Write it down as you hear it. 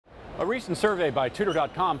A recent survey by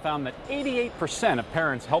Tutor.com found that 88% of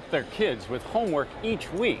parents help their kids with homework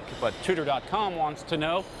each week. But Tutor.com wants to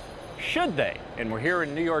know, should they? And we're here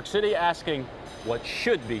in New York City asking what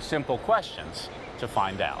should be simple questions to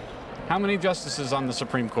find out. How many justices on the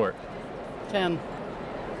Supreme Court? 10.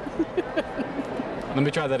 Let me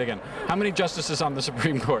try that again. How many justices on the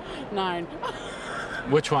Supreme Court? 9.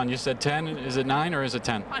 Which one? You said 10. Is it 9 or is it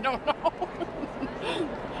 10? I don't know.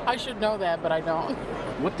 I should know that, but I don't.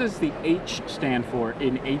 What does the H stand for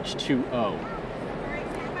in H2O?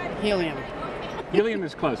 Helium. Helium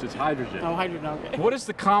is close, it's hydrogen. Oh, hydrogen, okay. What is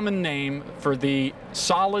the common name for the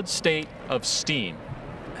solid state of steam?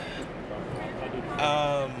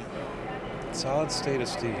 Solid state of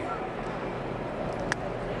steam.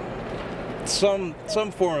 Some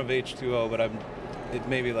form of H2O, but it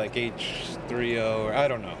may be like H3O, or I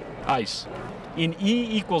don't know. Ice. In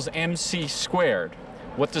E equals mc squared,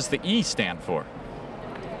 what does the E stand for?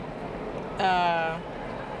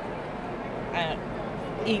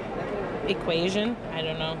 Equation? I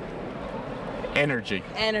don't know. Energy.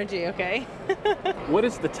 Energy, okay. What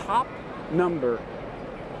is the top number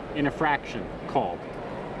in a fraction called?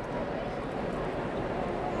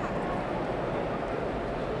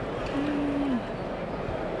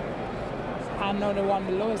 I know the one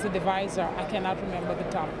below is the divisor. I cannot remember the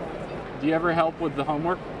top one. Do you ever help with the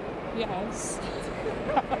homework? Yes.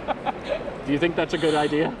 Do you think that's a good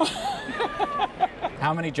idea?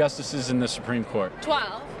 How many justices in the Supreme Court?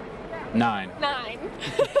 12. 9. 9.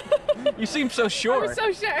 You seem so sure. I'm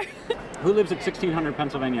so sure. Who lives at 1600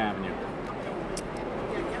 Pennsylvania Avenue?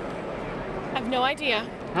 I have no idea.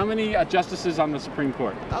 How many justices on the Supreme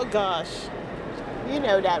Court? Oh gosh, you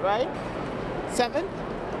know that, right? 7?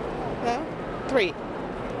 No? 3?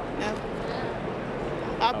 No?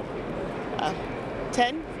 Up?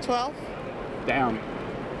 10? 12? Down.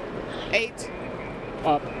 8?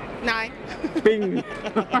 Up. 9? Bing.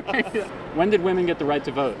 When did women get the right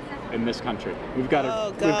to vote in this country? We've got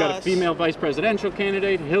a female vice presidential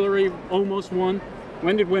candidate. Hillary almost won.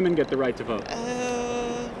 When did women get the right to vote?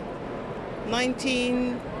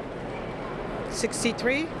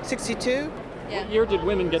 1963, 62. What year did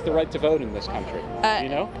women get the right to vote in this country? Do you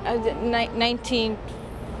know?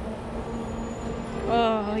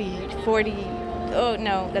 40. Oh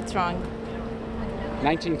no, that's wrong.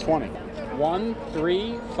 1920. 1,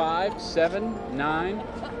 3, 5, 7, 9.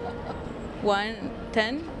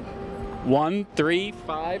 10. 1, 3,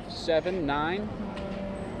 5, 7, 9.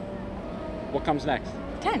 What comes next?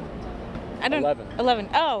 10. I don't. 11. 11.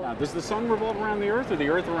 Oh. Now, does the sun revolve around the earth or the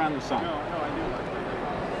earth around the sun?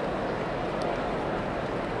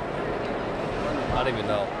 I don't even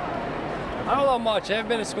know. I don't know much. I haven't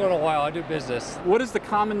been to school in a while. I do business. What is the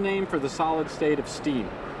common name for the solid state of steam?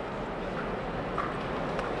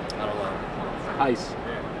 I don't know. Ice.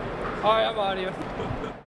 All right, I'm out of here.